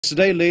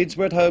Yesterday, Leeds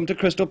were at home to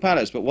Crystal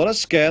Palace, but what a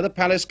scare the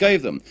Palace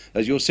gave them,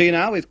 as you'll see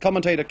now with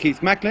commentator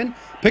Keith Macklin,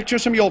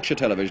 pictures from Yorkshire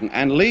television,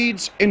 and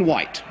Leeds in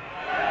white.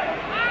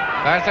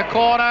 There's the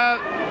corner.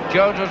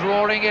 Jones was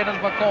roaring in as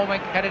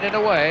McCormick headed it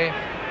away.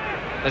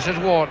 This is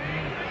Wharton.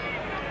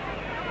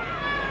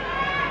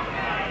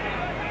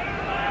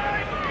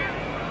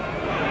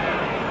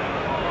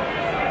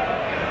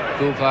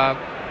 Cooper.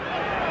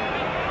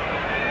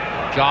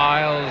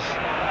 Giles.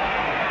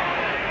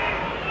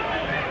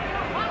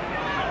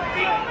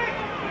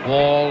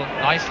 Wall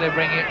nicely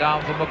bringing it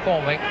down for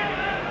McCormick.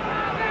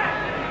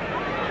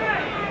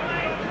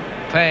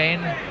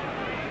 Payne.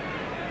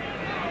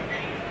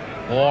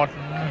 Wharton.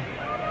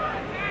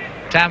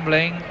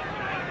 Tambling.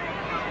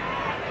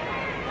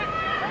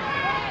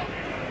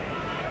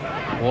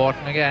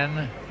 Wharton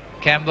again.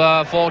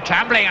 Kemba for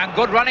Tambling, and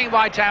good running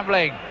by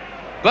Tambling.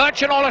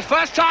 Birchenall, his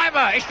first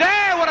timer. It's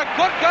there. What a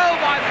good goal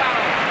by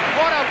Palace.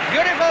 What a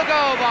beautiful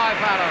goal by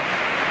Palace.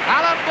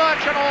 Alan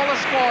Birchenall, the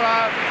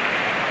scorer.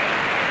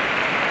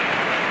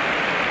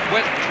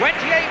 With 28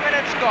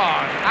 minutes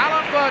gone,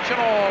 Alan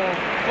Birchenall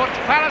puts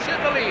Palace in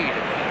the lead.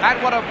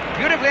 And what a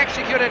beautifully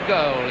executed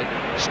goal. It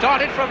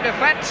started from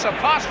defence, a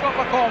pass from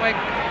McCormick,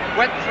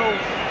 went through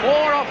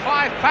 4 or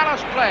 5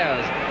 Palace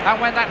players.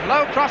 And when that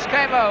low cross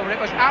came over, it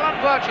was Alan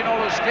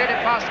Birchenall who steered it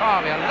past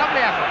Harvey. A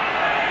lovely effort.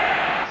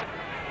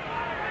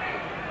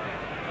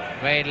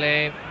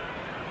 Madeley.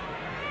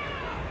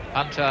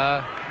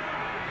 Hunter.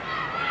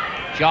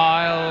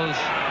 Giles.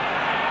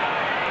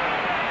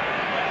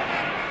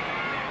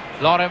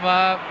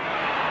 Lorimer,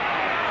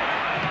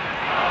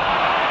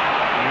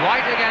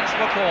 right against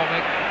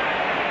McCormick.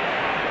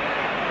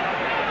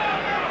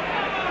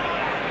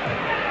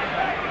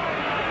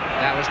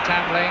 That was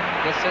Tambling.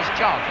 This is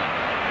Charlton.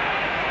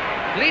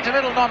 Leeds a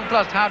little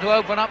nonplussed how to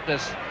open up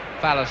this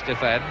Palace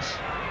defence.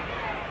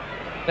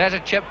 There's a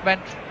chip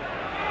meant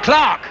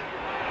Clark.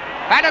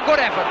 And a good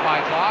effort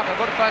by Clark, a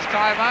good first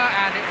timer,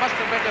 and it must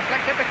have been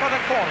deflected because a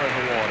corner is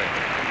awarded.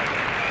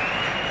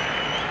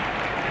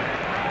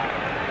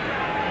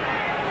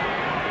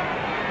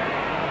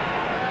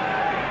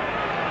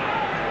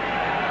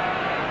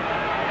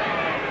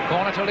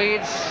 Corner to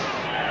Leeds.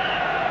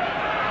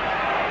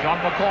 John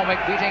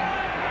McCormick beating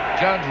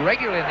Jones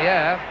regularly in the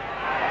air.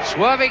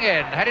 Swerving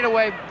in, headed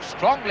away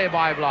strongly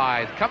by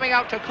Blythe. Coming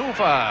out to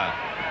Cooper.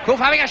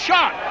 Cooper having a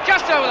shot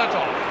just over the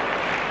top.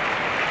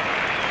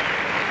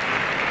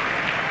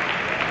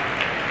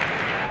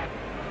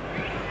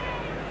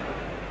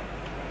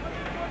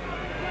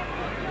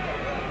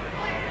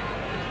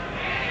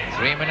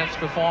 Three minutes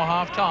before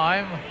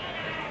half-time.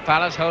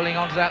 Palace holding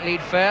on to that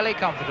lead fairly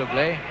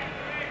comfortably.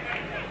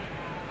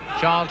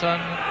 Charlton,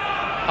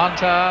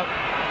 Hunter,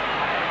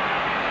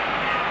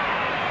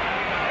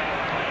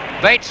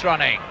 Bates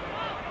running,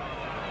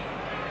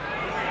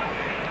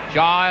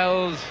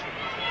 Giles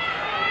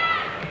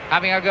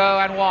having a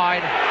go and wide.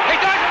 He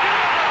does it!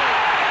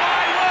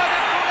 My word,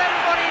 it fooled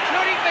everybody,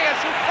 including me. A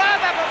superb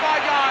effort by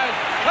Giles,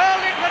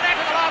 curled into the net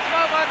at the last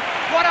moment.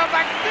 What a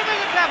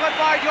magnificent effort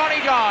by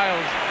Johnny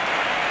Giles.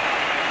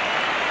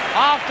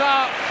 After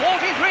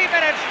 43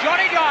 minutes,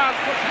 Johnny Giles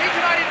puts Leeds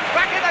United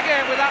back in the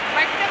game with that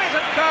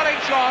magnificent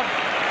curling shot.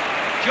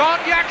 John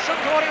Jackson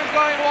thought he was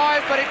going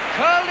wide, but it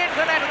curled into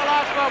the net at the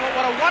last moment.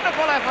 What a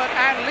wonderful effort,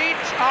 and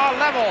Leeds are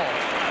level.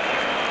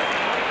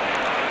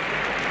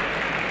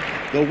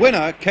 The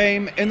winner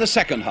came in the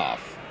second half.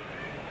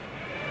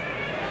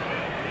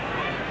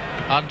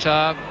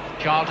 Hunter,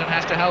 Charlton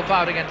has to help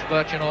out against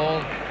Birchenall.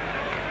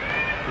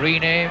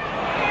 Reaney.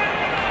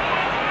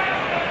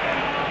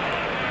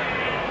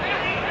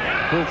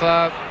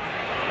 Cooper.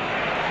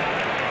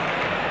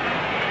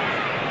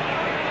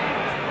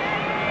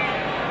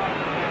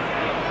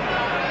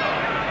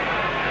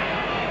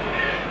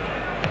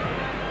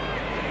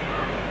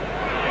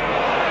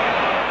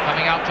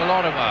 Coming out to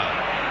Lorimer.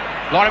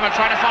 Lorimer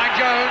trying to find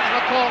Jones.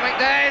 McCormick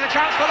there. The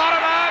chance for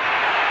Lorimer.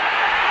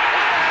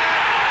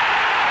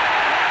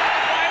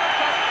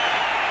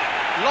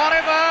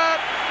 Lorimer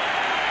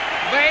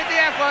made the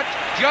effort.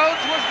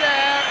 Jones was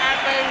there and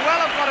may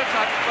well have got a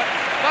touch, but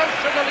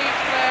most of the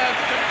Leeds players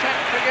content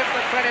to give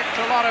the credit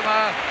to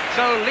Lorimer.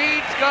 So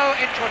Leeds go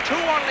into a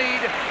 2-1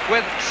 lead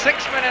with 6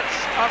 minutes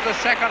of the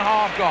second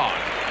half gone.